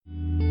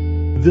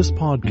This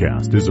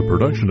podcast is a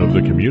production of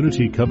the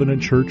Community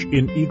Covenant Church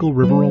in Eagle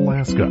River,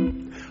 Alaska,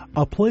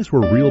 a place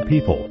where real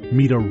people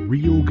meet a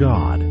real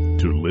God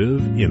to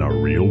live in a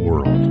real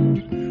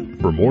world.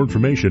 For more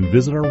information,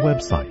 visit our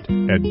website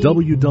at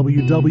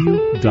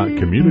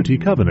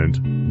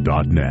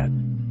www.communitycovenant.net.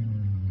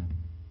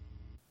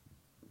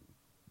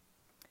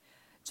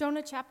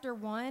 Jonah chapter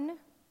 1,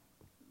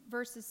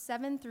 verses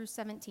 7 through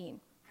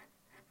 17.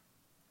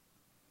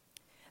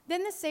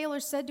 Then the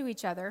sailors said to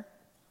each other,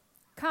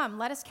 "Come,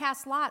 let us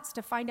cast lots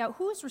to find out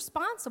who is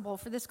responsible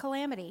for this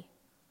calamity."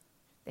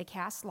 They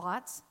cast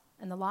lots,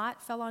 and the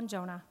lot fell on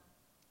Jonah.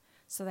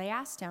 So they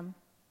asked him,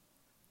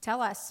 "Tell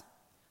us,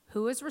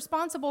 who is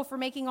responsible for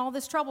making all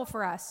this trouble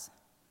for us?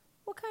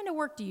 What kind of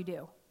work do you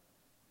do?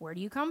 Where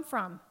do you come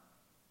from?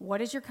 What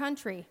is your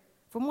country?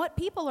 From what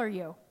people are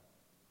you?"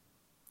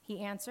 He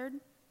answered,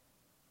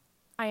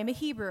 "I am a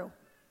Hebrew,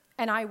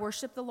 and I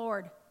worship the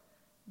Lord,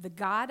 the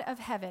God of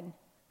heaven,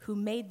 who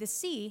made the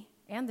sea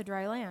and the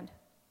dry land."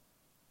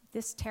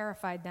 This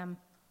terrified them,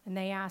 and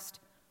they asked,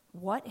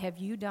 "What have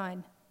you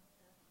done?"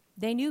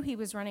 They knew he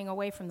was running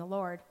away from the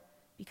Lord,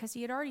 because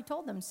he had already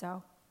told them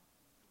so.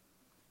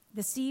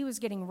 The sea was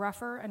getting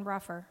rougher and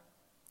rougher,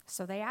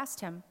 so they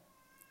asked him,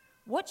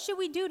 "What should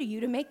we do to you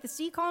to make the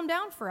sea calm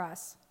down for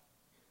us?"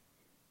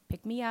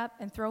 "Pick me up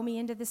and throw me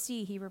into the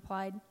sea," he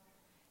replied,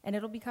 "and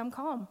it'll become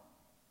calm.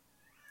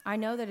 I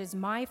know that it is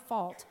my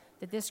fault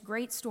that this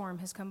great storm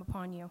has come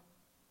upon you."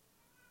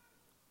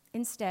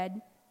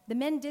 Instead, the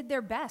men did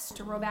their best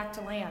to row back to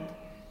land,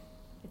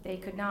 but they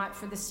could not,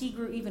 for the sea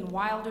grew even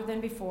wilder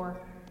than before.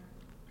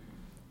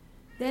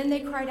 Then they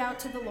cried out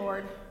to the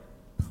Lord,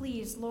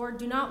 "Please, Lord,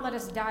 do not let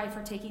us die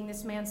for taking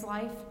this man's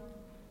life.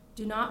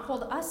 Do not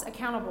hold us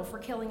accountable for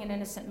killing an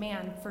innocent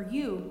man, for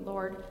you,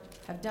 Lord,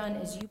 have done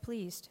as you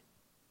pleased."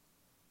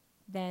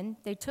 Then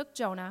they took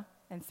Jonah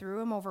and threw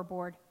him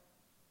overboard,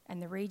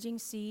 and the raging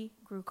sea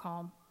grew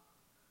calm.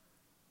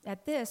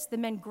 At this, the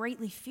men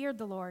greatly feared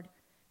the Lord,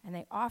 and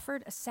they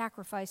offered a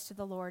sacrifice to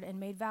the Lord and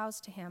made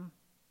vows to him.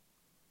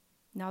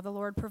 Now the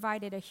Lord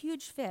provided a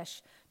huge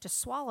fish to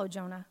swallow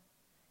Jonah,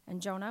 and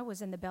Jonah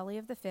was in the belly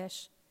of the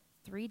fish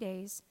 3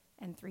 days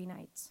and 3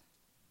 nights.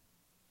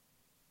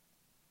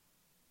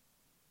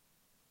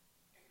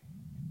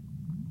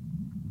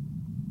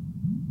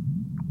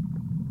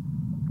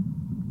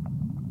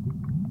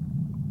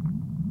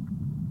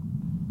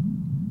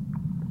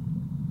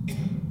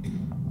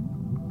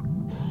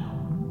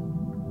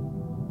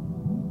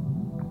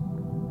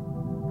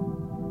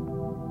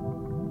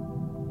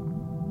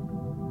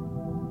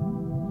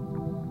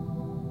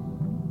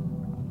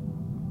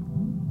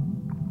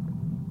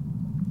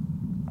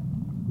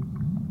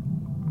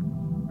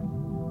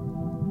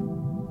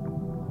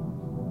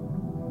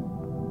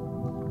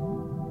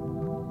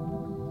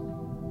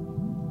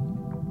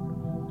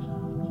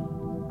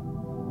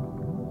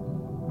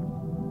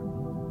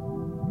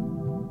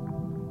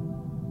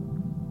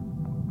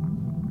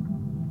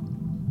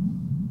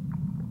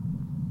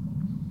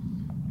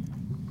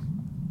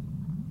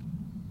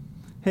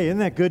 Hey, isn't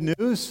that good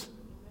news?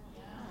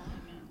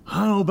 I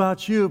don't know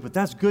about you, but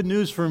that's good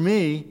news for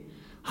me.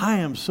 I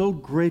am so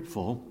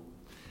grateful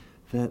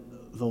that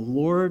the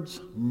Lord's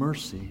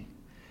mercy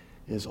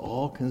is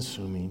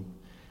all-consuming,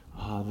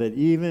 that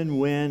even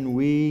when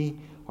we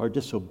are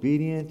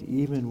disobedient,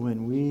 even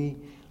when we,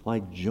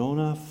 like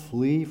Jonah,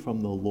 flee from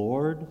the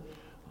Lord's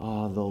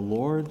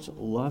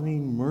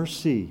loving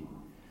mercy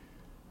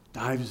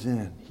dives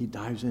in. He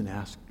dives in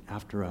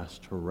after us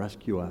to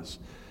rescue us.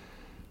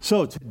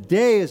 So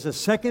today is the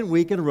second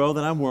week in a row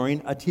that I'm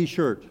wearing a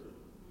T-shirt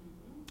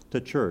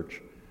to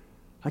church.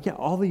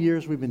 All the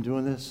years we've been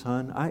doing this,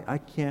 son, I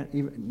can't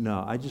even,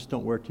 no, I just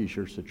don't wear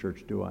T-shirts to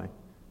church, do I?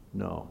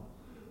 No.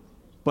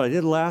 But I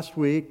did last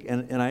week,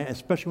 and I,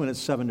 especially when it's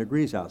 7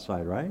 degrees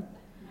outside, right?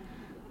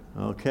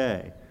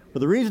 Okay.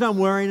 But the reason I'm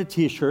wearing a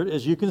T-shirt,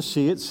 as you can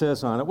see, it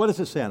says on it, what does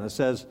it say on it? It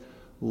says,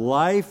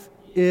 "Life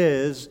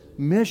is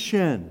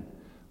mission."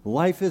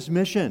 Life is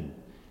mission.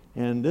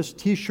 And this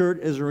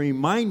T-shirt is a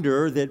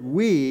reminder that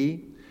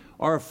we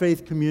are a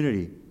faith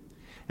community.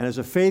 And as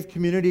a faith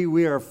community,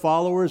 we are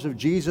followers of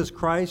Jesus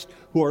Christ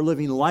who are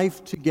living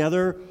life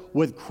together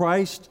with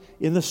Christ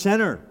in the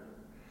center.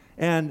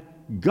 And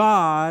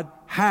God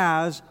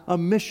has a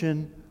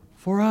mission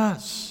for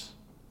us.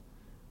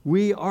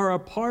 We are a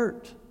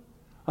part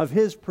of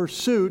His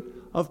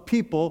pursuit of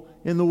people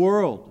in the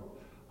world.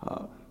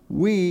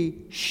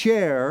 We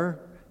share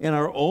in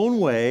our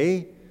own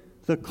way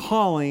the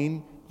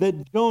calling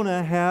that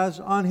Jonah has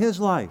on his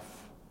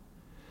life.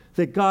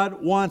 That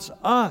God wants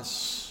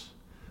us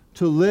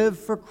to live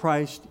for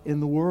Christ in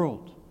the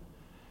world.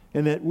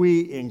 And that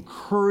we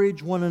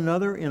encourage one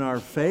another in our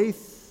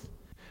faith.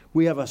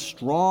 We have a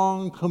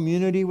strong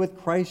community with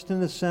Christ in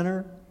the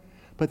center.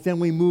 But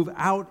then we move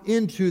out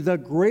into the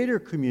greater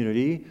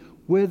community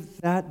with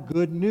that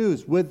good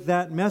news, with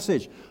that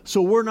message.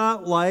 So we're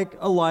not like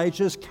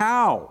Elijah's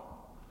cow.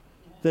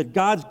 That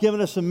God's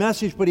given us a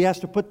message, but He has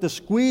to put the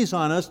squeeze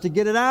on us to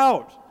get it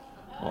out.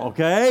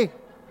 Okay?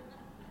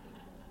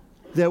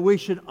 That we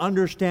should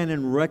understand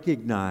and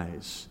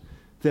recognize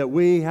that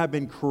we have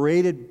been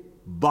created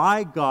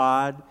by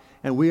God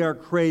and we are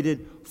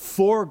created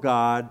for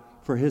God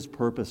for His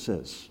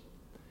purposes.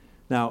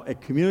 Now,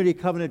 at Community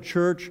Covenant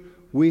Church,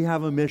 we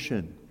have a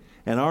mission.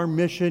 And our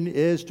mission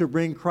is to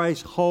bring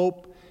Christ's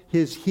hope,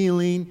 His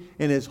healing,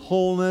 and His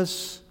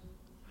wholeness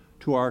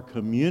to our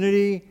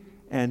community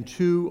and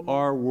to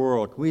our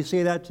world. Can we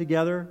say that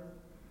together?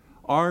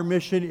 Our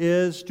mission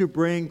is to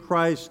bring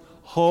Christ's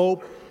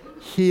hope,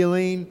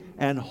 healing,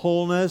 and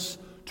wholeness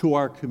to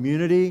our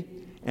community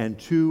and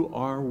to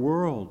our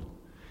world.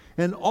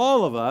 And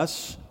all of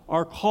us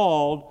are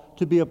called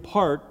to be a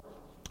part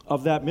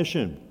of that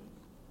mission.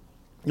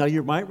 Now,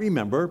 you might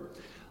remember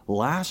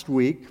last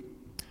week,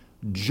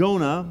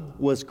 Jonah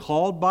was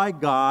called by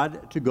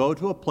God to go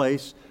to a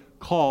place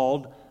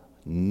called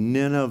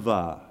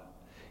Nineveh.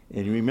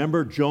 And you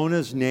remember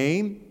Jonah's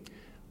name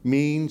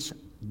means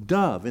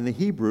dove. In the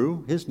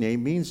Hebrew, his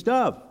name means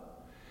dove.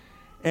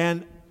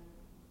 And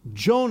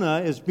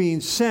Jonah is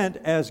being sent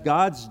as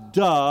God's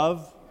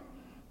dove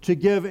to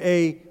give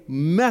a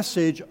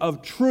message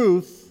of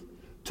truth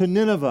to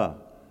Nineveh,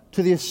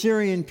 to the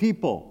Assyrian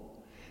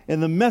people.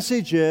 And the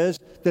message is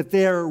that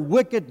their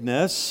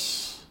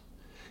wickedness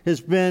has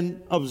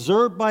been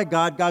observed by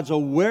God. God's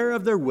aware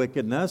of their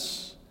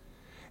wickedness,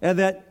 and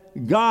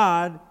that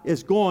God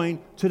is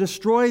going to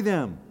destroy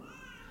them.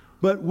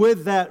 But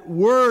with that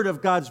word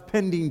of God's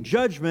pending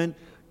judgment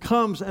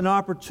comes an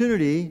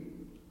opportunity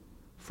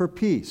for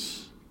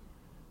peace.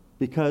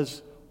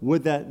 Because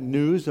with that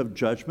news of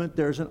judgment,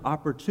 there's an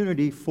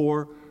opportunity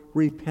for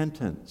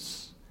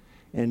repentance.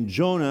 And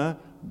Jonah,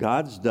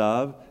 God's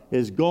dove,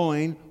 is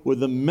going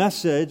with a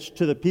message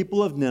to the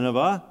people of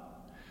Nineveh,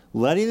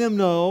 letting them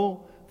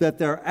know that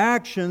their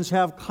actions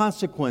have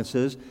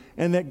consequences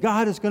and that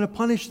God is going to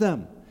punish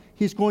them.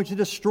 He's going to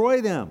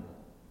destroy them.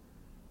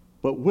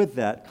 But with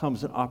that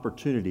comes an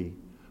opportunity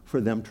for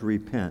them to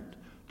repent,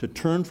 to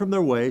turn from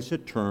their ways, to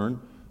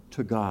turn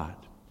to God.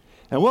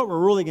 And what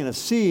we're really going to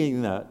see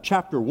in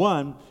chapter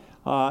 1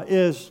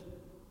 is,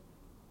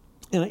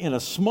 in a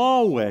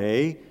small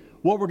way,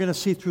 what we're going to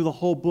see through the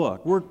whole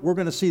book. We're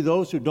going to see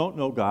those who don't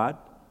know God,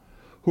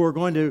 who are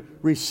going to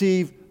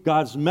receive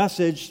God's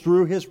message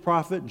through His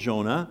prophet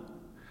Jonah,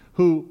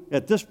 who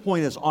at this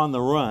point is on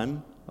the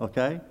run,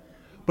 okay?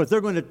 But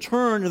they're going to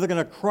turn and they're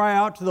going to cry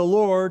out to the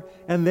Lord,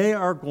 and they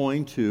are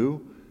going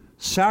to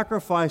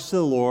sacrifice to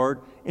the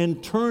Lord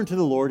and turn to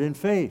the Lord in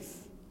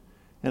faith.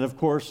 And of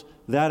course,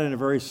 that in a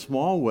very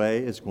small way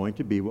is going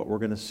to be what we're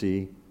going to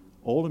see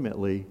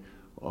ultimately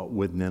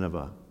with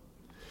Nineveh.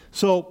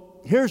 So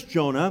here's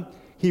Jonah.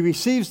 He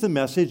receives the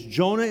message.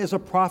 Jonah is a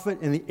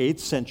prophet in the 8th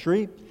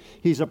century.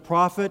 He's a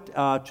prophet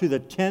to the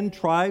 10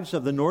 tribes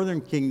of the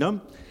northern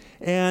kingdom.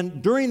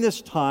 And during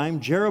this time,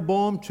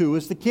 Jeroboam II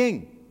is the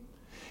king.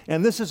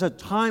 And this is a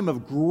time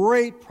of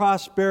great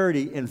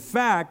prosperity. In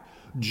fact,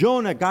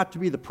 Jonah got to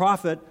be the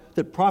prophet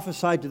that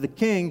prophesied to the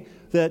king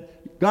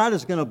that God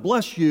is going to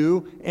bless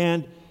you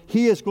and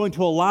He is going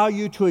to allow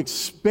you to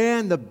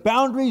expand the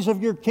boundaries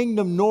of your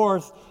kingdom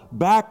north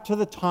back to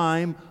the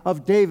time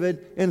of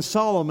David and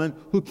Solomon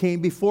who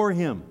came before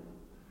him.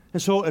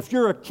 And so if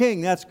you're a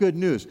king, that's good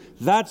news.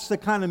 That's the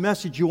kind of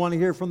message you want to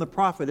hear from the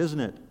prophet, isn't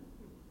it?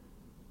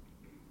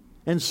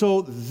 And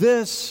so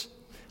this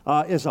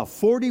is a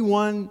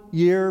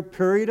 41-year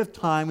period of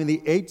time in the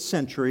 8th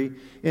century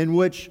in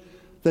which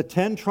the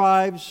 10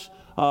 tribes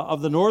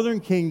of the northern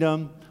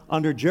kingdom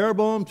under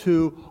Jeroboam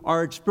II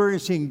are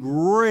experiencing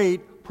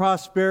great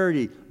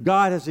prosperity.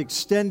 God has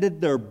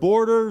extended their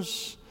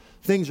borders.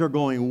 Things are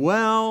going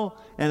well.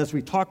 And as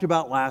we talked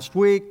about last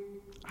week,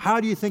 how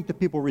do you think the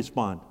people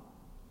respond?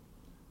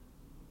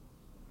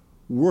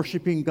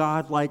 Worshiping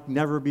God like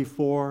never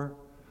before,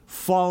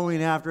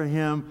 following after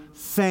Him,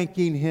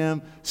 thanking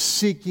Him,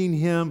 seeking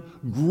Him,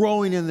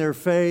 growing in their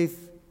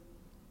faith?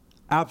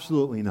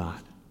 Absolutely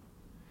not.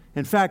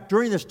 In fact,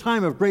 during this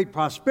time of great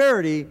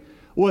prosperity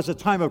was a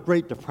time of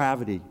great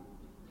depravity.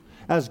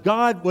 As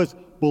God was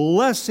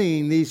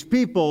blessing these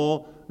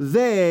people,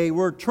 they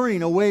were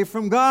turning away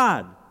from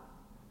God.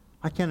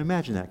 I can't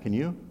imagine that, can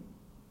you? Of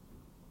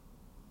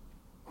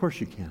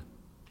course you can.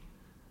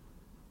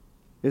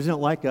 Isn't it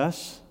like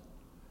us?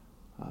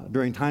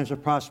 During times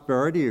of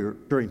prosperity or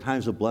during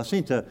times of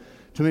blessing, to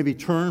maybe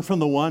turn from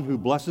the one who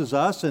blesses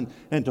us and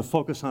to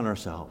focus on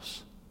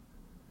ourselves.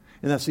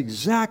 And that's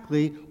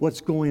exactly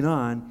what's going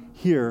on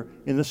here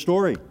in the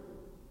story.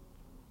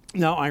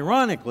 Now,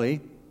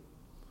 ironically,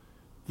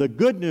 the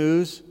good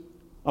news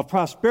of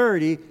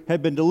prosperity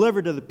had been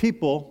delivered to the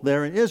people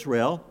there in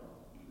Israel.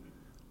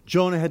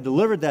 Jonah had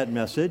delivered that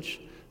message.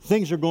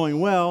 Things are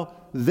going well.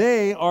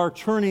 They are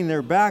turning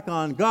their back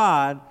on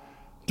God.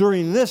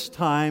 During this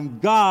time,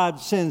 God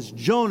sends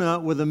Jonah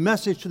with a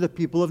message to the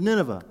people of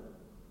Nineveh.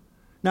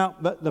 Now,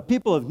 the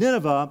people of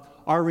Nineveh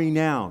are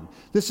renowned.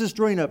 This is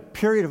during a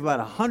period of about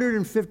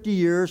 150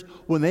 years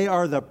when they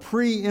are the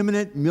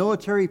preeminent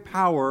military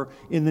power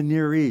in the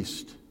Near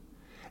East.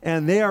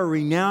 And they are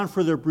renowned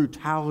for their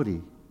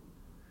brutality.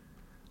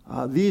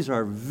 These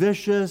are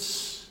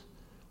vicious,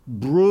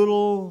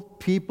 brutal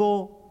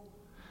people.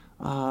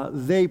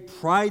 They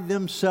pride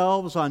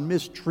themselves on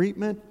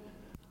mistreatment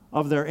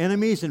of their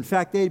enemies. In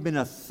fact, they had been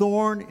a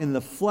thorn in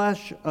the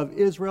flesh of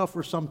Israel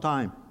for some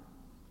time.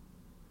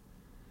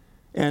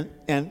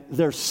 And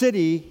their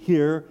city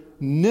here,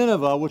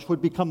 Nineveh, which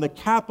would become the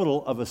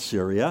capital of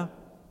Assyria,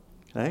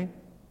 okay,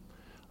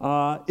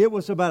 it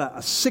was about a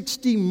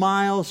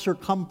 60-mile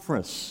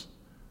circumference.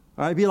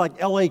 All right, it'd be like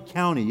L.A.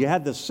 County. You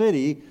had the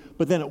city,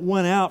 but then it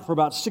went out for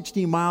about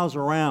 60 miles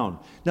around.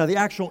 Now, the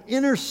actual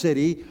inner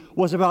city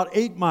was about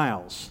 8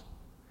 miles.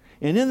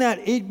 And in that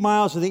 8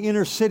 miles of the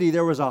inner city,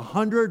 there was a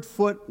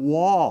 100-foot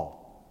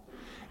wall.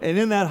 And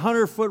in that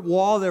 100-foot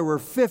wall, there were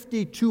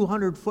 50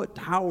 200-foot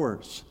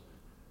towers.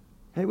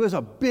 It was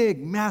a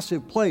big,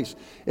 massive place.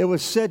 It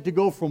was said to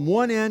go from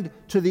one end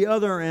to the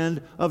other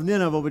end of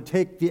Nineveh would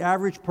take the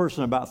average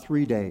person about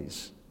 3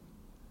 days.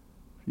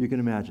 You can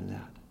imagine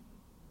that.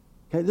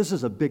 Okay, this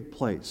is a big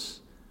place.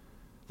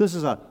 This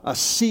is a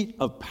seat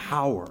of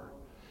power.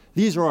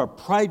 These are a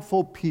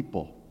prideful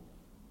people.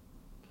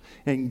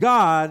 And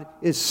God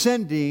is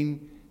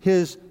sending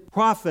his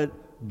prophet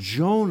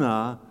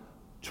Jonah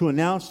to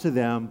announce to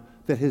them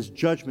that his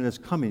judgment is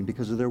coming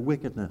because of their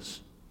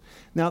wickedness.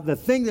 Now, the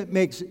thing that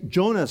makes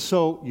Jonah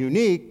so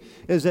unique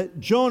is that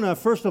Jonah,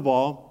 first of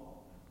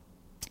all,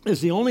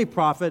 is the only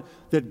prophet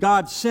that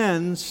God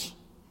sends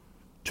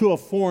to a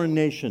foreign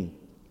nation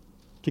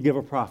to give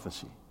a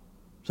prophecy.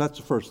 So that's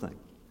the first thing.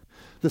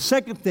 The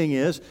second thing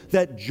is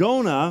that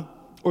Jonah,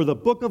 or the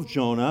book of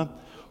Jonah,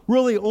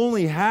 really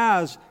only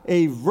has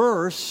a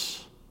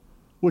verse,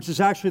 which is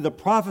actually the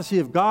prophecy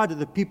of God to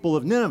the people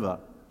of Nineveh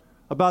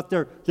about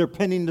their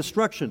pending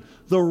destruction.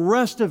 The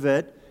rest of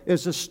it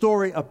is a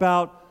story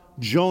about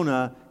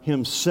Jonah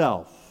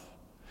himself.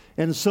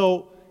 And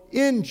so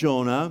in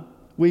Jonah,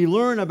 we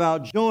learn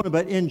about Jonah,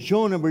 but in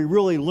Jonah we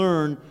really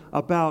learn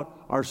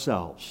about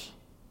ourselves.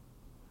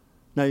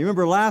 Now, you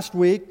remember last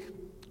week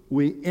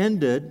we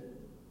ended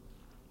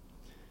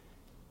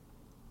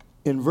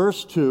in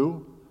verse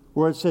 2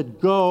 where it said,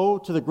 "Go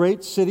to the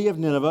great city of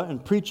Nineveh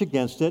and preach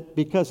against it,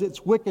 because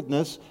its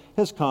wickedness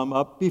has come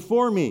up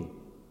before me."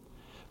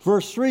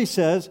 Verse 3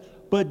 says,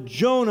 "But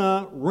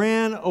Jonah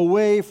ran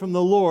away from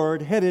the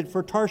Lord, headed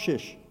for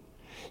Tarshish.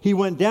 He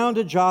went down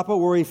to Joppa,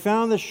 where he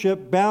found the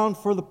ship bound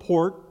for the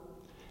port.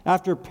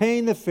 After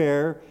paying the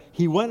fare,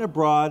 he went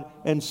abroad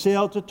and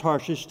sailed to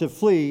Tarshish to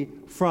flee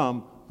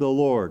from the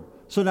Lord."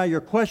 So now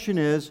your question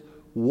is,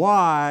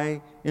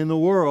 why in the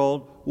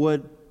world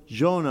would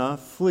Jonah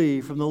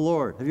flee from the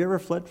Lord? Have you ever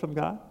fled from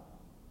God?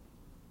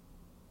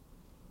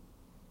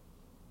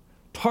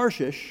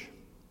 Tarshish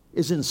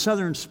is in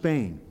southern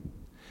Spain.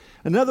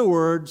 In other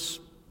words,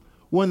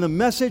 when the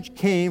message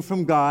came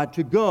from God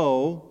to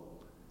go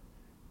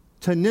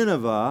to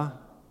Nineveh,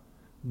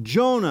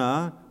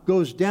 Jonah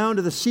goes down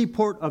to the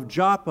seaport of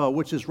Joppa,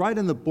 which is right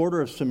on the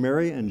border of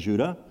Samaria and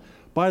Judah.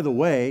 By the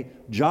way,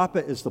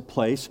 Joppa is the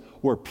place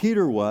where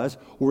Peter was,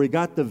 where he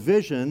got the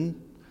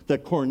vision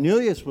that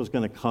Cornelius was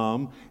going to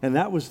come, and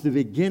that was the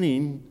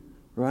beginning,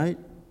 right,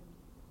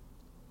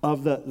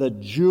 of the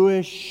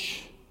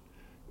Jewish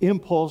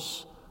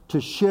impulse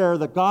to share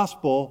the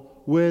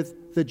gospel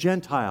with the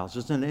Gentiles.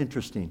 Isn't it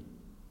interesting?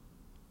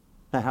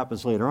 That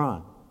happens later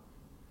on.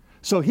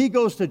 So he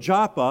goes to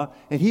Joppa,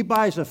 and he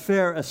buys a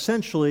fare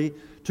essentially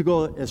to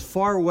go as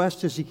far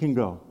west as he can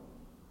go.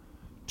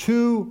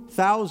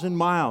 2,000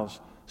 miles,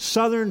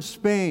 southern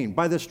Spain,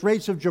 by the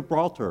Straits of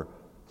Gibraltar.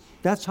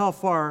 That's how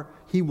far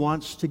he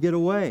wants to get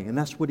away, and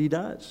that's what he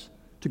does,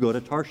 to go to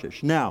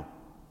Tarshish. Now,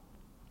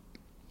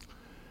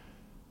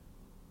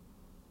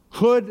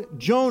 could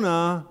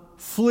Jonah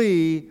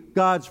flee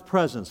God's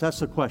presence? That's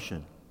the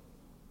question.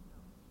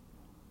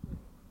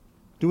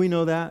 Do we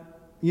know that?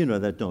 You know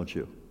that, don't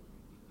you?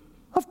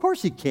 Of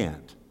course he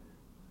can't.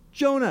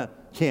 Jonah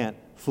can't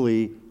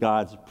flee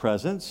God's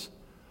presence.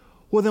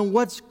 Well, then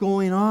what's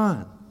going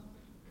on?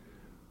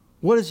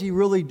 What is he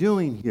really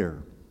doing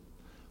here?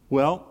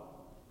 Well,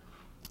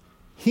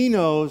 he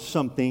knows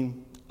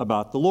something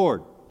about the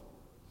Lord.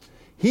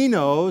 He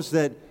knows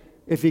that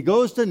if he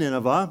goes to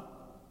Nineveh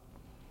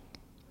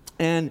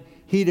and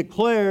he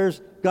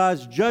declares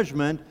God's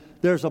judgment,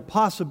 there's a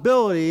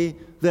possibility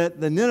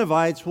that the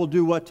Ninevites will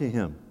do what to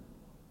him?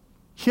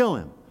 Kill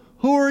him.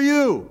 Who are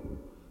you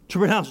to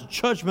pronounce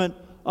judgment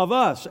of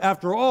us?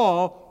 After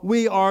all,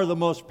 we are the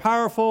most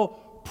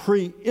powerful,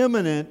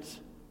 preeminent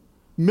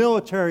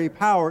military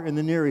power in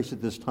the Near East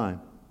at this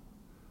time.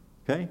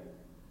 Okay?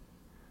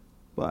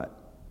 But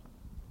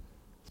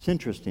it's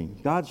interesting.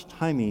 God's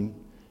timing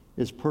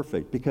is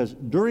perfect, because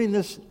during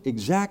this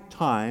exact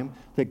time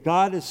that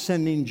God is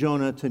sending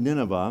Jonah to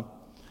Nineveh,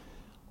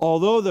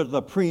 although they're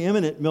the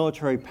preeminent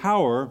military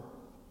power,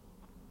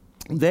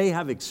 they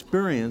have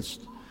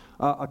experienced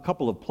a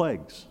couple of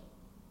plagues.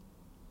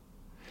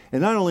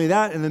 And not only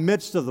that, in the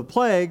midst of the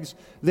plagues,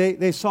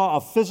 they saw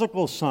a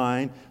physical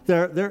sign.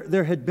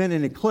 There had been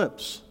an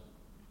eclipse.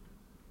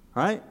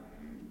 Right?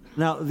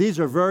 Now, these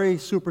are very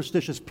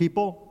superstitious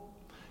people.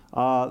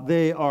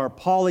 They are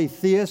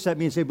polytheists. That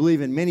means they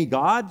believe in many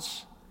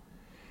gods.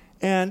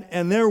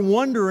 And they're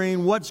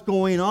wondering what's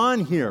going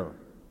on here.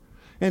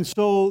 And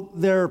so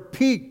they're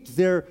piqued.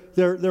 They're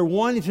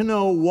wanting to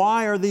know,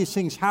 why are these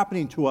things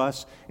happening to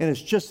us? And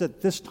it's just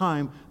at this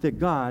time that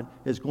God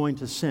is going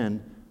to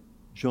send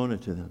Jonah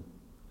to them.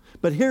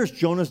 But here's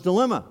Jonah's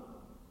dilemma.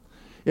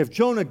 If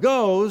Jonah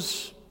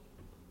goes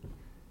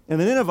and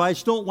the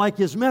Ninevites don't like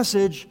his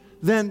message,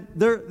 then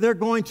they're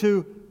going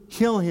to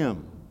kill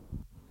him.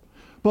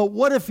 But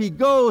what if he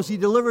goes, he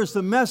delivers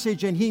the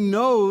message, and he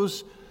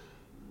knows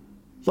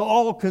the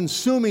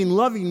all-consuming,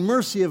 loving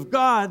mercy of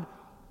God?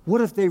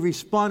 What if they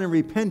respond in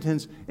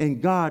repentance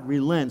and God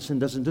relents and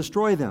doesn't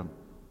destroy them?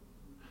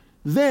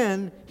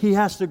 Then he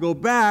has to go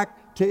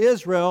back to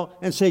Israel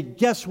and say,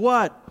 guess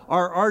what?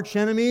 Our arch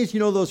enemies,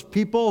 those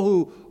people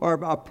who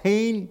are a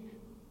pain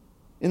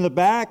in the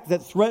back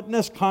that threaten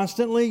us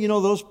constantly,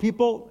 those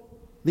people,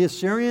 the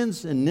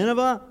Assyrians in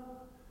Nineveh.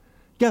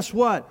 Guess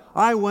what?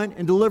 I went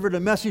and delivered a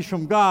message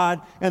from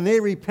God, and they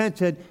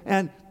repented,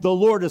 and the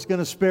Lord is going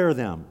to spare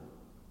them.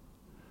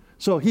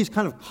 So he's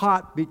kind of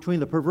caught between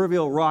the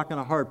proverbial rock and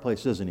a hard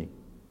place, isn't he?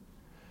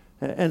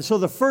 And so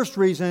the first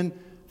reason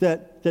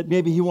that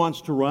maybe he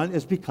wants to run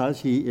is because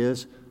he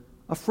is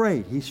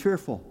afraid. He's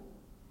fearful.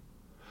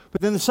 But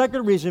then the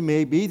second reason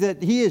may be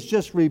that he is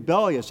just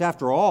rebellious.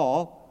 After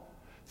all,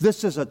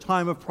 this is a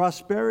time of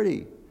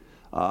prosperity.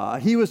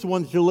 He was the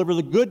one to deliver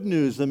the good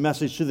news, the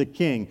message to the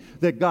king,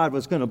 that God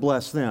was going to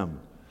bless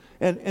them.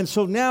 And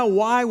so now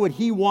why would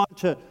he want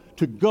to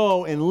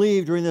go and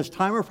leave during this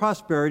time of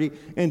prosperity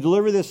and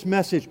deliver this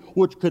message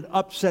which could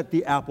upset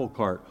the apple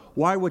cart?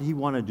 Why would he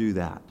want to do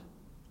that?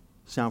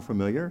 Sound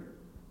familiar?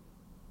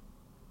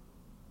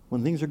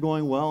 When things are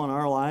going well in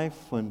our life,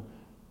 when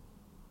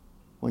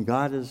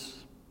God is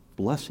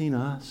blessing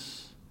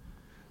us,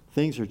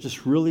 things are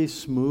just really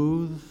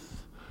smooth,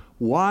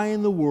 why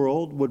in the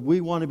world would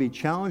we want to be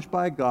challenged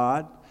by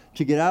God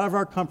to get out of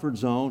our comfort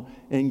zone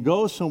and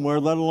go somewhere,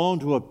 let alone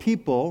to a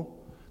people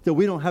that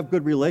we don't have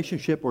good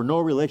relationship or no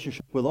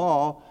relationship with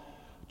all,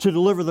 to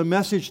deliver the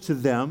message to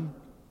them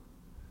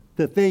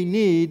that they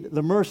need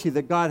the mercy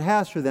that God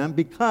has for them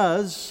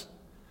because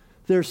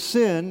their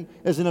sin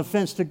is an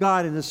offense to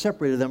God and has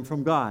separated them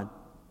from God.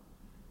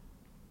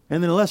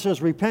 And then unless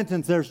there's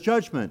repentance, there's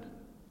judgment.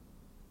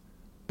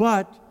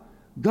 But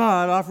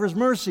God offers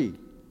mercy.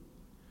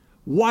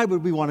 Why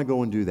would we want to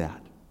go and do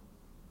that?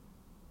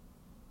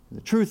 And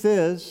the truth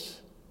is,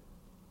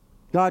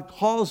 God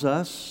calls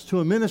us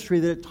to a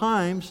ministry that at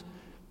times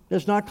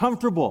is not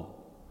comfortable.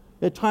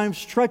 At times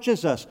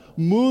stretches us,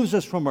 moves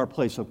us from our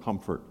place of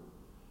comfort.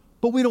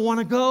 But we don't want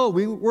to go.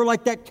 We're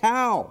like that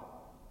cow,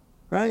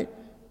 right?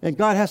 And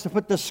God has to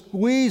put the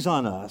squeeze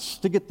on us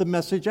to get the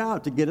message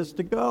out, to get us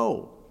to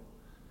go.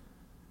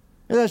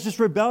 And that's just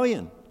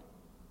rebellion.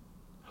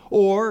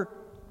 Or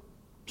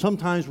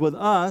sometimes with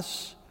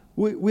us,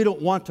 we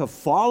don't want to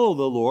follow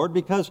the Lord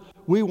because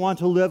we want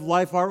to live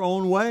life our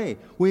own way.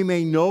 We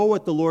may know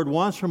what the Lord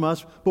wants from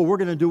us, but we're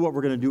going to do what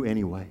we're going to do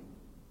anyway.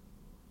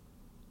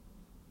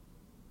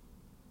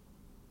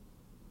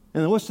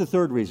 And then what's the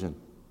third reason?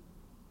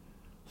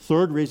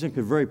 Third reason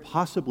could very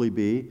possibly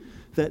be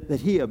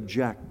that he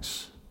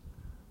objects.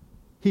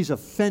 He's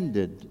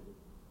offended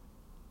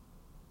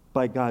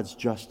by God's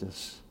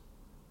justice.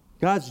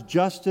 God's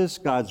justice,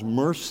 God's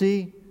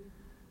mercy,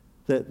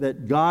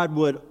 that God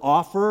would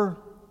offer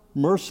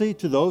mercy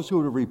to those who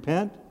would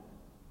repent.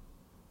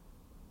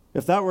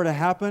 If that were to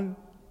happen,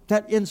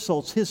 that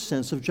insults his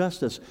sense of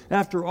justice.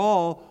 After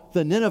all,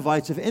 the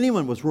Ninevites, if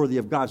anyone was worthy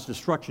of God's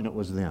destruction, it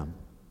was them.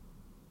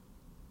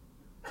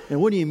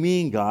 And what do you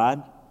mean,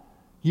 God?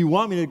 You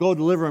want me to go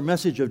deliver a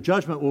message of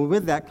judgment? Well,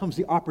 with that comes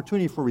the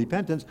opportunity for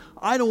repentance.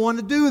 I don't want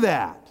to do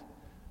that.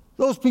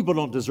 Those people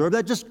don't deserve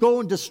that. Just go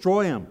and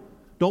destroy them.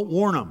 Don't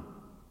warn them.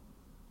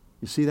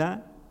 You see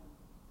that?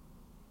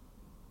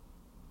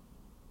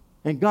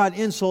 And God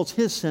insults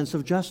his sense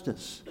of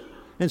justice.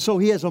 And so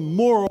he has a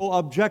moral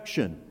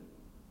objection.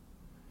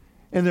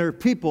 And there are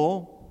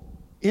people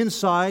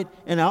inside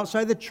and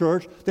outside the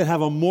church that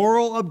have a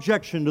moral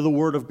objection to the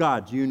Word of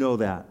God. Do you know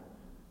that?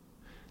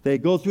 They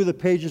go through the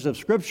pages of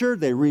Scripture,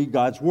 they read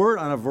God's Word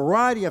on a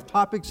variety of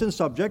topics and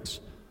subjects,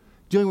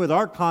 dealing with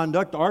our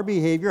conduct, our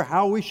behavior,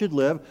 how we should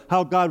live,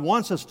 how God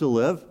wants us to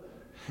live,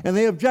 and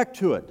they object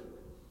to it.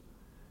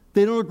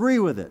 They don't agree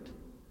with it.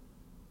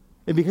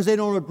 And because they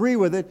don't agree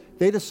with it,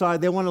 they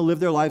decide they want to live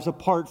their lives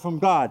apart from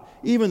God,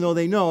 even though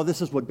they know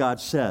this is what God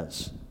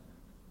says. Do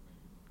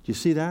you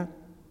see that?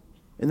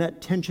 And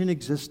that tension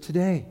exists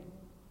today.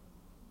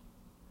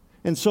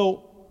 And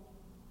so,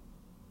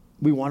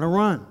 we want to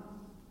run.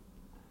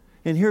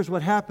 And here's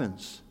what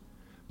happens.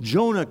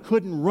 Jonah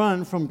couldn't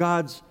run from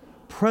God's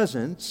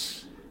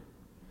presence.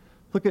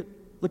 Look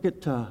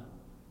at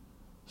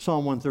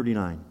Psalm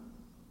 139.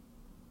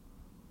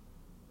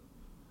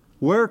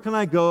 Where can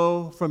I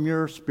go from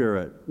your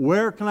spirit?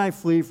 Where can I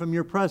flee from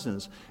your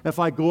presence? If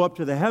I go up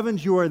to the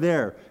heavens, you are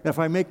there. If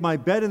I make my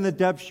bed in the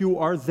depths, you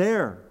are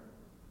there.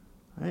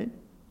 Right?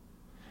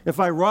 If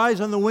I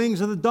rise on the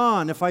wings of the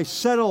dawn, if I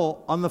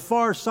settle on the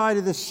far side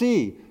of the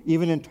sea,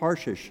 even in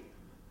Tarshish,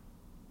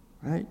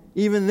 right?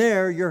 Even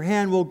there, your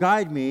hand will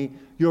guide me,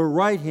 your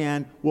right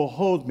hand will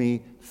hold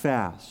me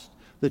fast.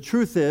 The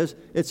truth is,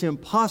 it's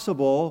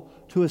impossible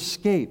to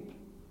escape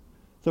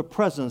the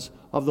presence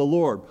of the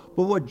Lord.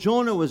 But what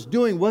Jonah was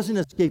doing wasn't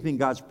escaping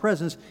God's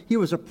presence. He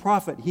was a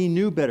prophet. He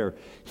knew better.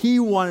 He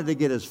wanted to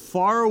get as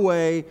far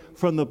away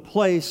from the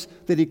place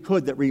that he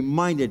could that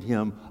reminded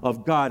him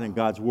of God and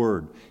God's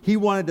Word. He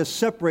wanted to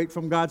separate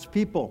from God's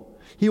people.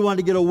 He wanted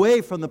to get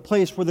away from the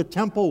place where the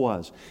temple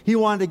was. He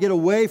wanted to get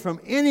away from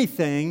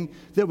anything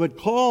that would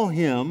call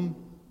him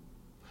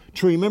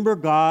to remember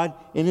God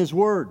in His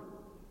Word,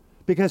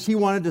 because he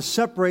wanted to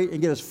separate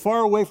and get as far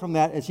away from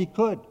that as he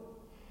could.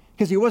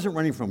 Because he wasn't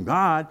running from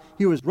God,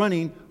 he was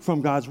running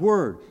from God's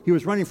Word. He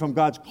was running from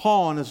God's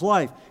call on his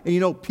life. And you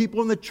know,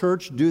 people in the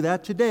church do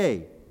that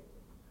today.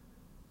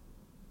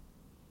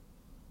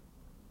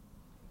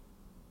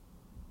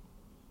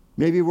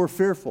 Maybe we're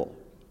fearful.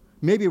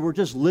 Maybe we're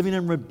just living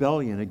in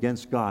rebellion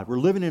against God. We're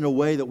living in a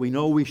way that we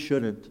know we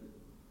shouldn't.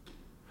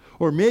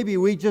 Or maybe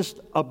we just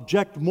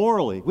object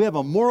morally. We have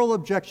a moral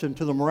objection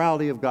to the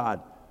morality of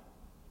God.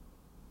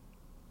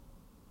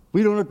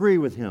 We don't agree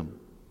with Him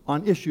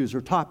on issues or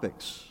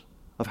topics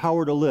of how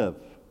we're to live.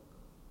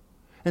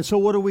 And so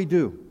what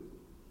do?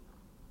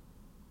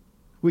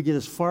 We get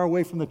as far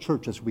away from the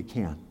church as we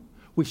can.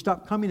 We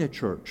stop coming to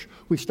church.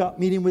 We stop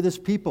meeting with His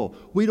people.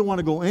 We don't want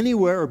to go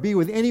anywhere or be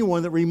with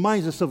anyone that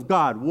reminds us of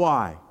God.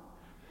 Why?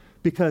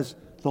 Because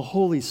the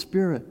Holy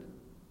Spirit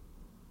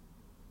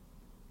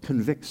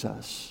convicts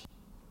us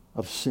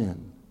of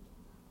sin.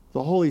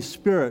 The Holy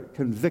Spirit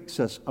convicts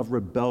us of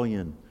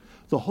rebellion.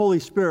 The Holy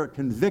Spirit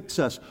convicts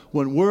us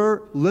when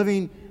we're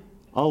living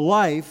a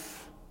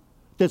life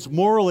that's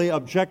morally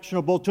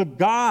objectionable to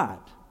God.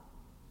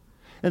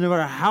 And no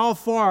matter how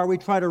far we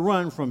try to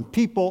run from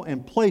people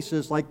and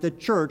places like the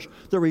church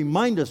that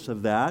remind us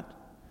of that,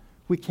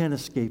 we can't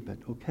escape it,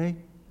 okay?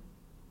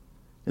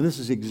 And this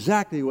is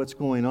exactly what's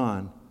going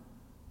on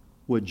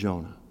with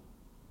Jonah.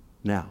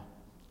 Now,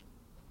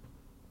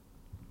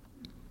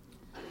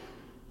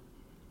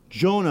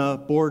 Jonah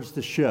boards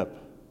the ship.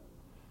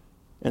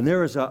 And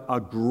there is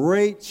a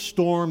great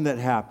storm that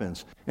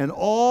happens. And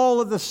all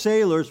of the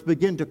sailors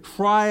begin to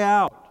cry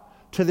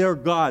out to their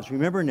gods.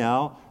 Remember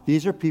now,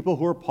 these are people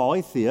who are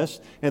polytheists,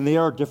 and they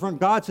are different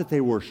gods that they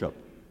worship.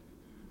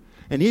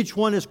 And each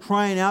one is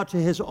crying out to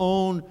his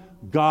own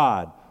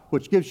God,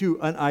 which gives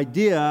you an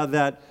idea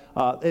that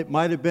it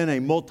might have been a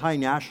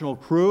multinational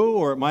crew,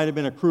 or it might have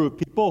been a crew of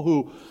people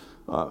who,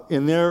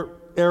 in their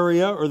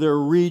area or their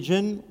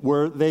region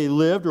where they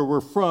lived or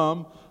were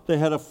from, they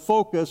had a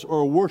focus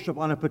or a worship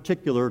on a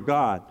particular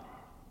God.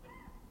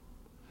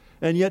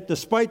 And yet,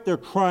 despite their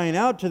crying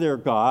out to their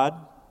God,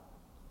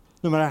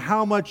 no matter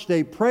how much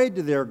they prayed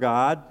to their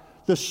God,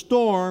 the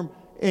storm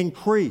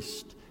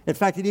increased. In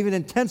fact, it even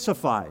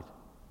intensified.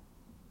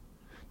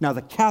 Now,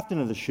 the captain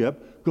of the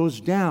ship goes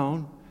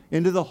down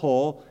into the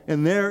hole,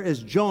 and there is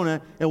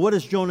Jonah. And what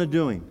is Jonah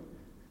doing?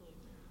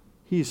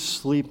 He's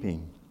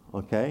sleeping,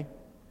 okay?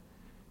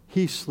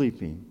 He's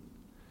sleeping.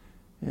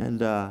 And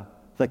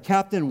the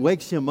captain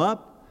wakes him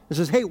up and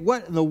says, "Hey,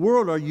 what in the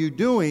world are you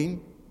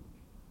doing?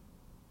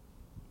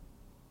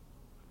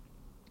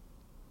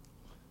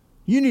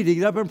 You need to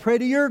get up and pray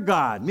to your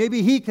God.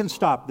 Maybe He can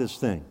stop this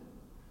thing."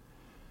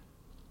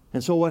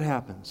 And so what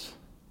happens?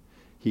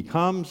 He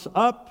comes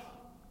up.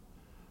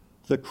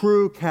 The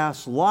crew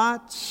casts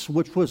lots,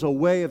 which was a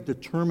way of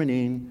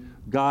determining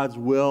God's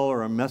will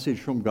or a message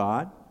from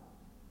God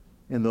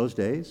in those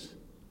days.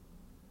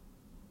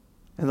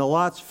 And the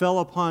lots fell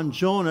upon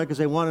Jonah because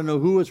they want to know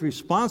who was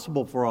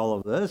responsible for all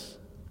of this.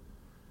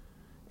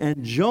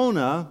 And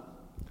Jonah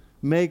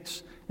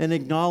makes an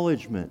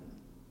acknowledgement.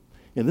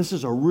 And this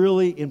is a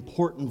really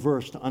important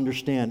verse to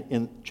understand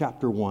in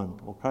chapter 1,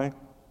 okay?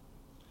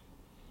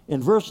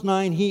 In verse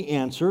 9, he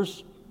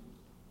answers,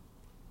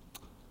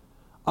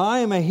 "I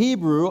am a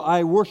Hebrew.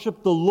 I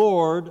worship the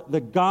Lord,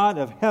 the God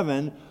of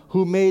heaven,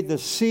 who made the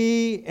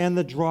sea and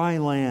the dry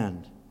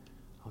land."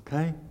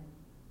 Okay?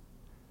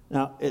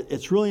 Now,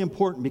 it's really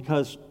important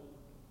because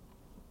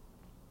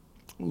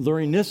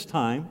during this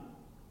time,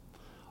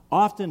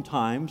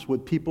 oftentimes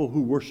with people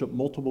who worship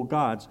multiple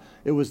gods,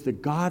 it was the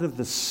God of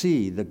the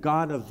sea, the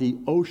God of the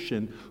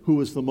ocean, who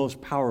was the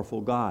most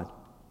powerful God.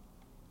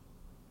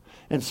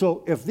 And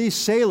so if these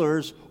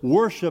sailors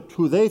worshiped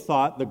who they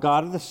thought, the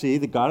God of the sea,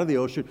 the God of the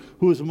ocean,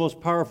 who was the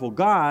most powerful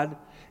God,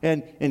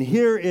 and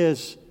here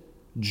is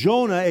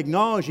Jonah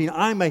acknowledging,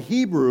 "I'm a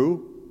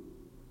Hebrew,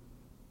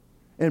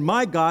 and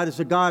my God is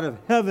a God of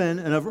heaven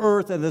and of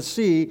earth and the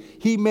sea.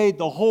 He made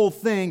the whole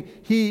thing.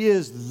 He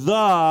is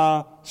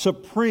the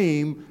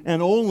supreme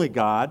and only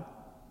God."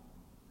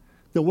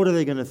 Then what are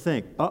they going to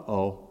think?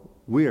 Uh-oh,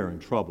 we are in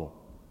trouble.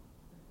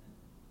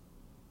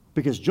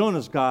 Because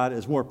Jonah's God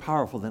is more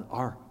powerful than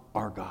our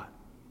God.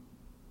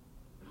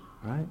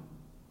 Right?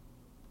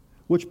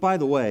 Which, by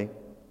the way,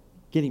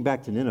 getting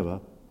back to Nineveh,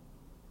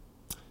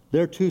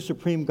 there are two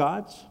supreme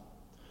gods.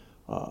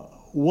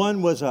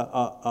 One was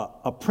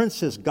a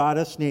princess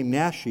goddess named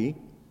Nashi,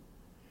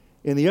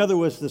 and the other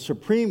was the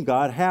supreme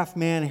god, half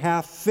man,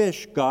 half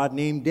fish god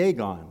named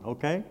Dagon,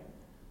 okay?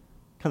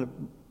 Kind of,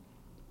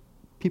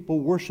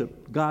 people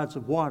worship gods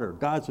of water,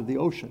 gods of the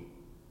ocean.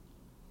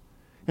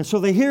 And so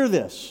they hear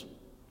this.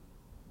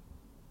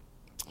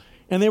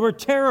 And they were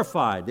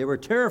terrified. They were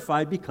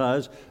terrified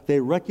because they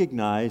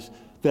recognized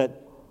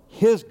that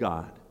his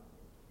God,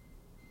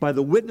 by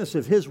the witness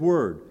of his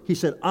word, he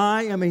said,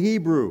 I am a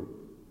Hebrew.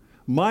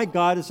 My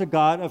God is a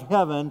God of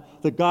heaven,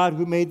 the God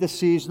who made the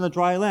seas and the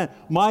dry land.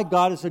 My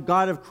God is a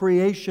God of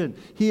creation.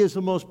 He is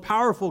the most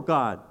powerful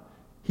God.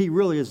 He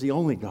really is the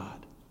only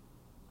God,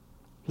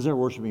 because they're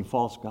worshiping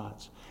false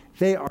gods.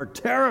 They are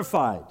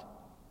terrified.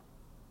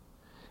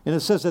 And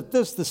it says at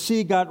this, the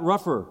sea got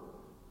rougher.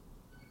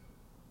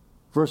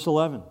 Verse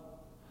 11.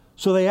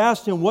 So they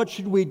asked him, what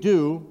should we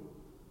do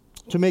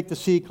to make the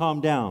sea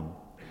calm down?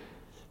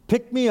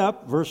 Pick me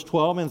up, verse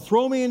 12, and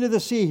throw me into the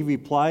sea, he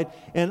replied,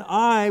 and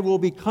I will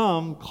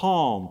become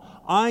calm.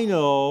 I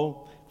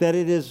know that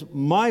it is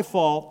my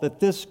fault that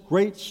this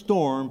great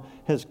storm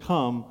has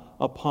come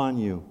upon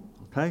you.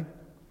 Okay?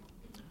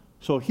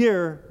 So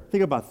here,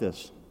 think about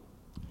this.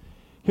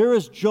 Here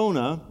is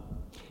Jonah.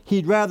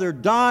 He'd rather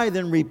die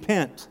than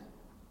repent.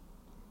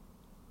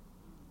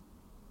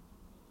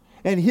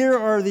 And here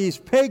are these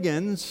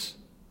pagans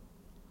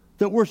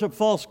that worship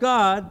false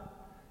God,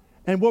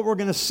 and what we're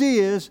going to see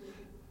is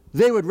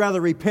they would rather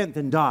repent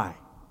than die.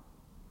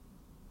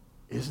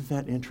 Isn't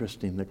that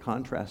interesting, the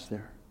contrast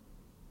there?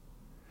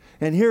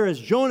 And here as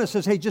Jonah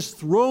says, hey, just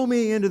throw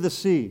me into the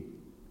sea.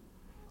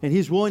 And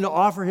he's willing to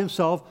offer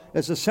himself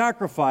as a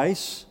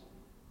sacrifice.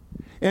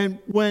 And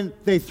when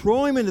they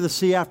throw him into the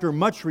sea after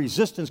much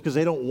resistance, because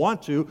they don't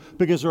want to,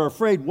 because they're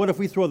afraid, what if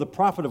we throw the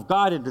prophet of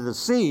God into the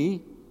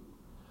sea?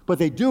 But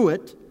they do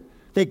it.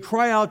 They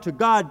cry out to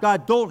God,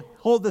 God, don't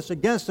hold this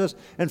against us.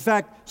 In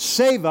fact,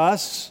 save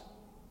us.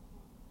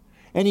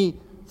 And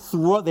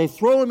they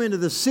throw him into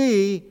the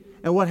sea,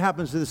 and what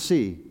happens to the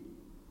sea?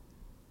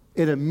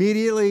 It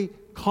immediately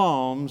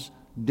calms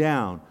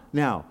down.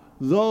 Now,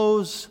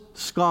 those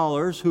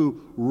scholars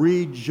who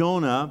read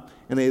Jonah,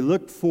 and they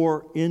look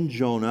for in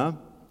Jonah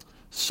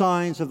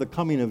signs of the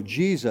coming of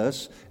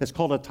Jesus, it's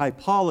called a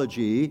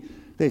typology.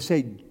 They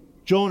say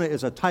Jonah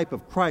is a type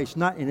of Christ,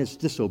 not in his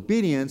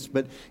disobedience,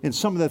 but in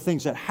some of the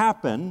things that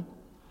happen,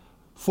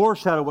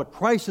 foreshadow what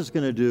Christ is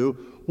going to do.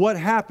 What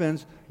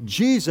happens?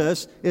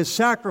 Jesus is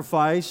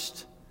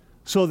sacrificed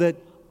so that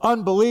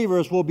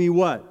unbelievers will be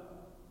what?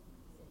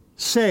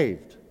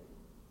 Saved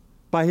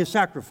by his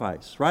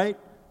sacrifice, right?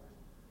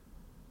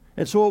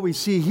 And so what we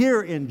see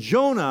here in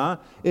Jonah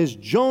is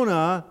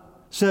Jonah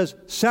says,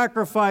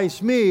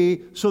 sacrifice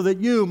me so that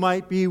you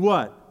might be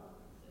what?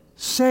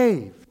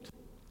 Saved.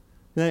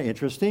 Isn't that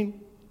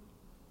interesting?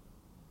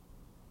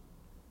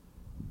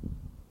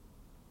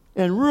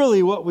 And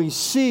really what we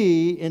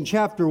see in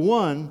chapter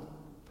 1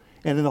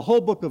 and in the whole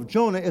book of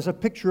Jonah is a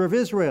picture of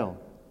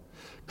Israel.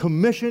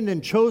 Commissioned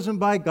and chosen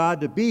by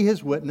God to be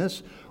his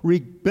witness,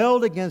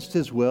 rebelled against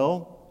his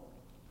will,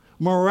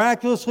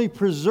 miraculously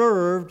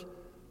preserved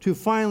to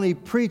finally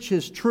preach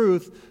his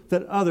truth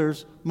that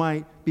others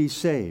might be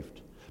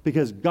saved.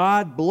 Because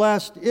God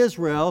blessed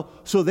Israel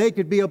so they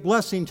could be a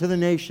blessing to the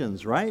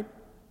nations, right?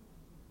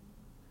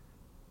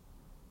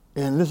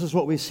 And this is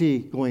what we see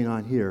going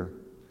on here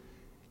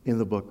in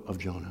the book of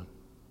Jonah.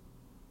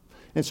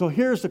 And so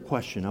here's the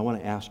question I want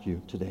to ask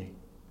you today.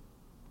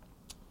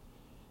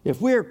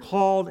 If we are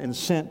called and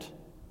sent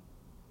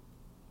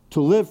to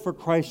live for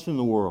Christ in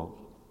the world,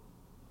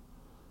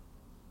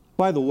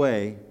 by the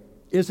way,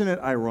 isn't it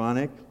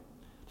ironic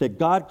that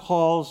God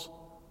calls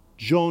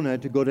Jonah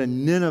to go to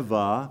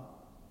Nineveh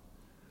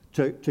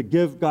to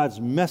give God's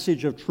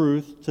message of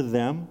truth to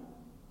them?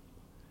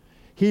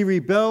 He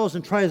rebels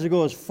and tries to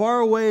go as far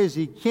away as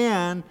he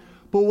can,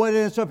 but what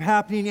ends up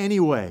happening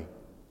anyway?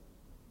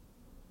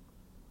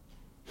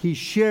 He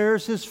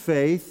shares his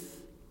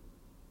faith,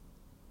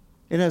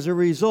 and as a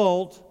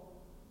result,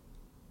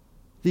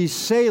 these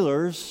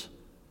sailors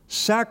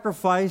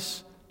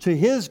sacrifice to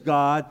his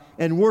God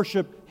and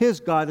worship his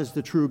God as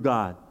the true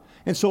God.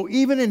 And so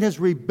even in his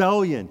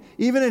rebellion,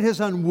 even in his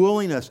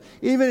unwillingness,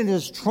 even in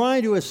his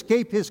trying to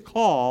escape his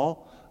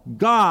call,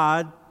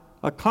 God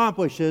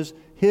accomplishes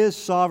his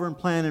sovereign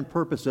plan and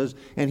purposes,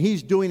 and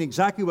he's doing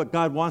exactly what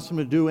God wants him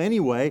to do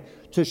anyway,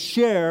 to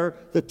share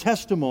the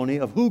testimony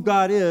of who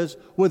God is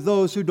with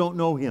those who don't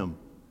know him.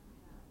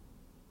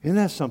 Isn't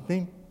that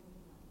something?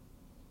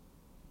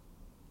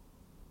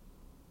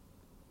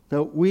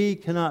 That we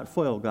cannot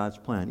foil God's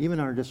plan, even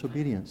our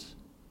disobedience.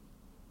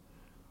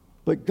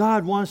 But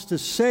God wants to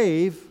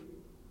save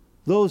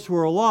those who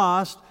are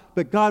lost,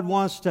 but God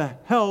wants to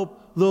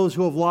help those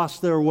who have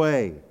lost their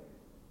way.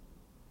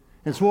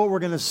 And so what we're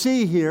going to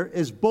see here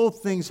is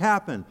both things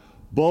happen.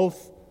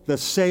 Both the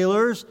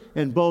sailors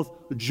and both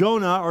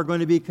Jonah are going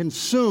to be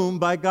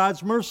consumed by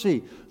God's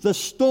mercy. The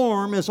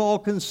storm is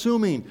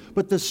all-consuming,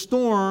 but the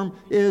storm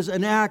is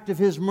an act of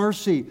his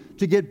mercy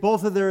to get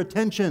both of their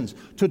attentions,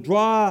 to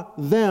draw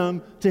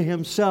them to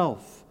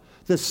himself.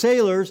 The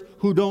sailors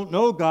who don't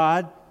know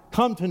God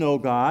come to know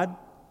God,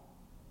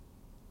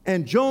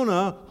 and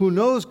Jonah, who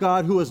knows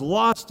God, who has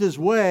lost his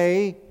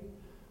way,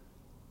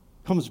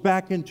 comes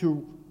back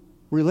into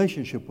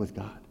relationship with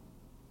God.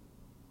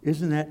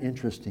 Isn't that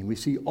interesting? We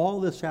see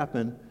all this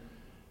happen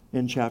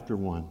in chapter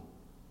 1.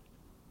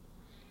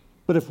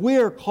 But if we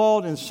are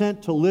called and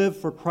sent to live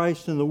for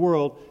Christ in the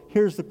world,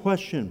 here's the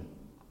question.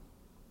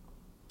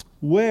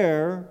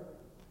 Where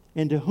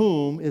and to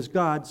whom is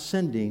God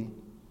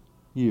sending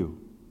you?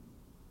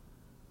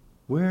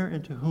 Where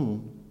and to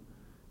whom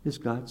is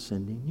God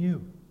sending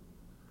you?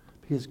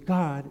 Because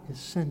God is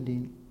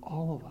sending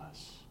all of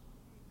us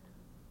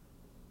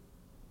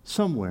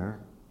somewhere,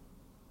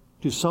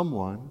 to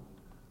someone,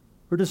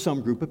 or to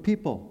some group of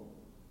people.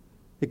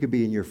 It could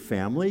be in your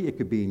family. It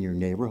could be in your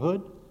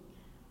neighborhood.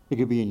 It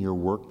could be in your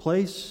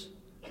workplace.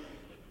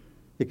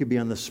 It could be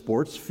on the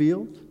sports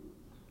field,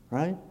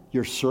 right?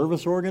 Your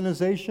service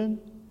organization.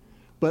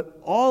 But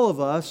all of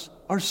us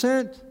are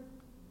sent.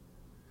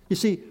 You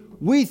see,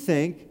 we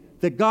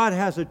think that God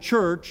has a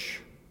church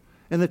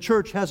and the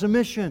church has a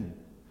mission.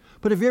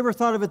 But have you ever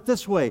thought of it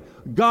this way?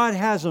 God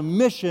has a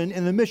mission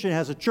and the mission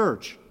has a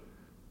church.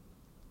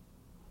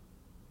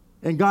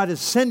 And God is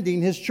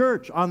sending His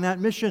church on that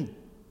mission.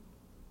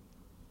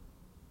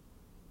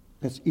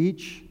 That's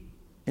each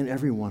and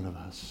every one of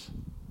us.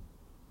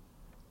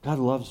 God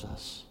loves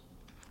us.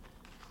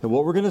 And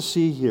what we're going to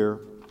see here,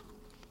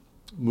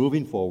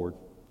 moving forward,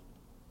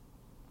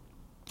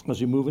 as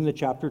we move into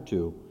chapter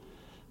 2,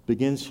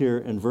 begins here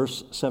in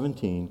verse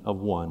 17 of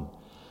 1.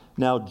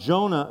 Now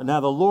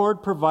the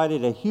Lord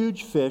provided a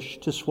huge fish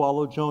to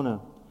swallow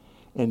Jonah.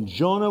 And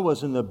Jonah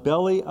was in the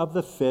belly of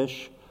the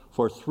fish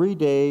for 3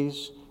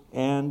 days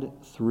and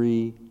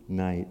 3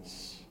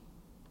 nights.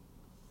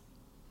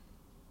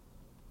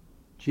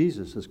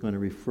 Jesus is going to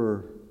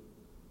refer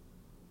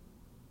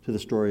to the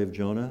story of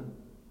Jonah.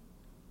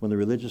 When the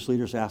religious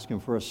leaders ask him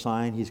for a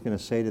sign, he's going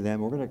to say to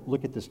them, we're going to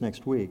look at this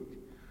next week.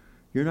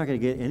 You're not going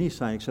to get any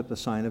sign except the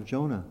sign of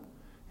Jonah.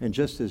 And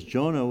just as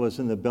Jonah was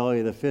in the belly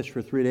of the fish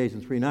for 3 days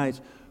and 3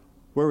 nights,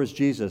 where was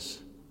Jesus?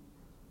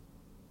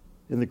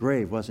 In the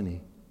grave, wasn't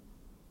he?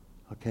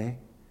 Okay?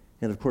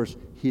 And of course,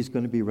 he's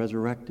going to be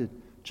resurrected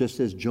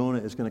just as Jonah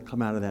is going to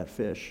come out of that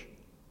fish,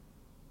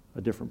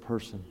 a different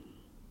person.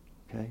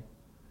 Okay?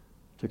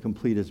 To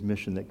complete his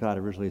mission that God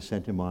originally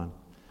sent him on.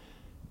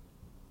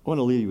 I want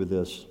to leave you with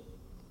this.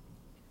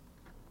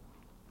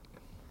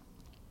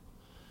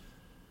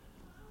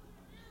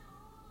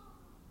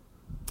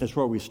 That's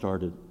where we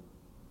started.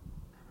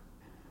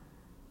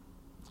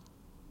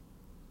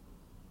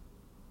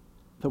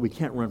 That we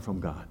can't run from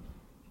God.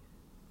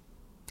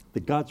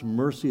 That God's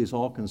mercy is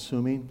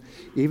all-consuming,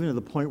 even to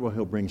the point where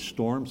He'll bring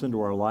storms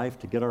into our life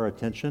to get our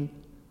attention,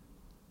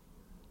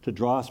 to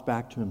draw us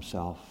back to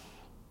Himself,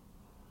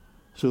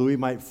 so that we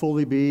might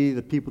fully be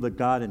the people that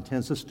God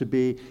intends us to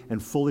be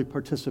and fully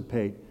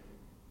participate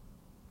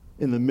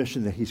in the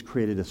mission that He's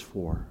created us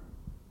for.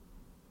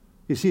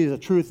 You see, the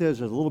truth is,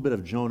 there's a little bit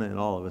of Jonah in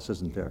all of us,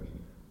 isn't there?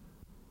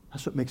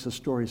 That's what makes the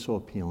story so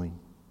appealing.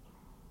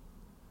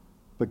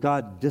 But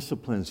God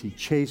disciplines, He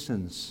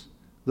chastens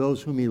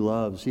those whom He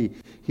loves.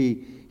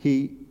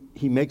 He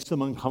makes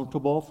them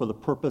uncomfortable for the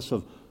purpose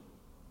of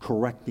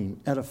correcting,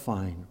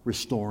 edifying,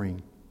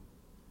 restoring.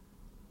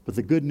 But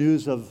the good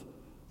news of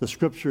the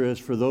Scripture is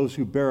for those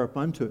who bear up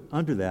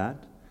under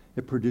that,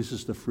 it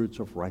produces the fruits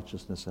of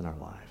righteousness in our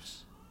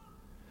lives.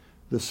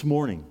 This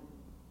morning,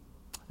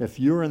 if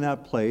you're in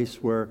that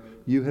place where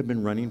you have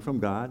been running from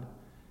God,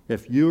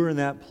 if you're in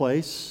that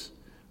place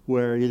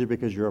where either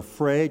because you're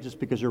afraid, just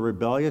because you're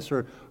rebellious,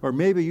 or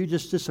maybe you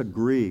just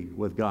disagree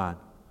with God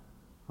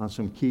on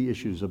some key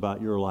issues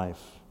about your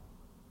life,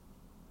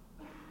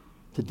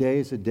 today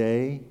is a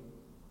day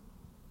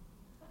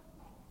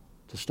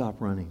to stop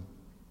running.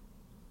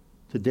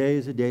 Today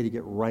is a day to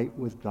get right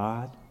with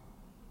God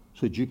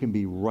so that you can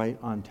be right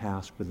on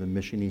task with the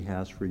mission He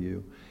has for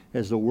you.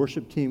 As the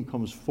worship team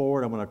comes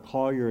forward, I'm going to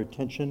call your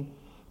attention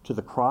to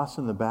the cross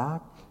in the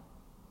back.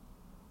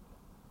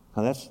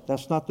 Now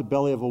that's not the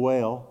belly of a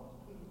whale,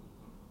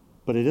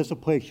 but it is a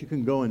place you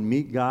can go and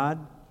meet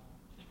God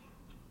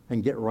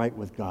and get right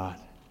with God.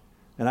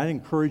 And I'd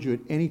encourage you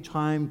at any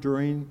time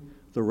during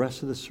the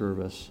rest of the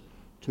service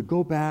to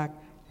go back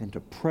and to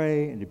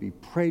pray and to be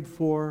prayed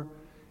for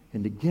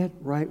and to get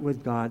right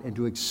with God and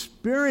to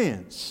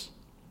experience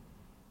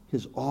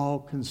His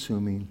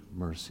all-consuming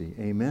mercy.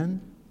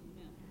 Amen?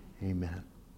 Amen. Amen.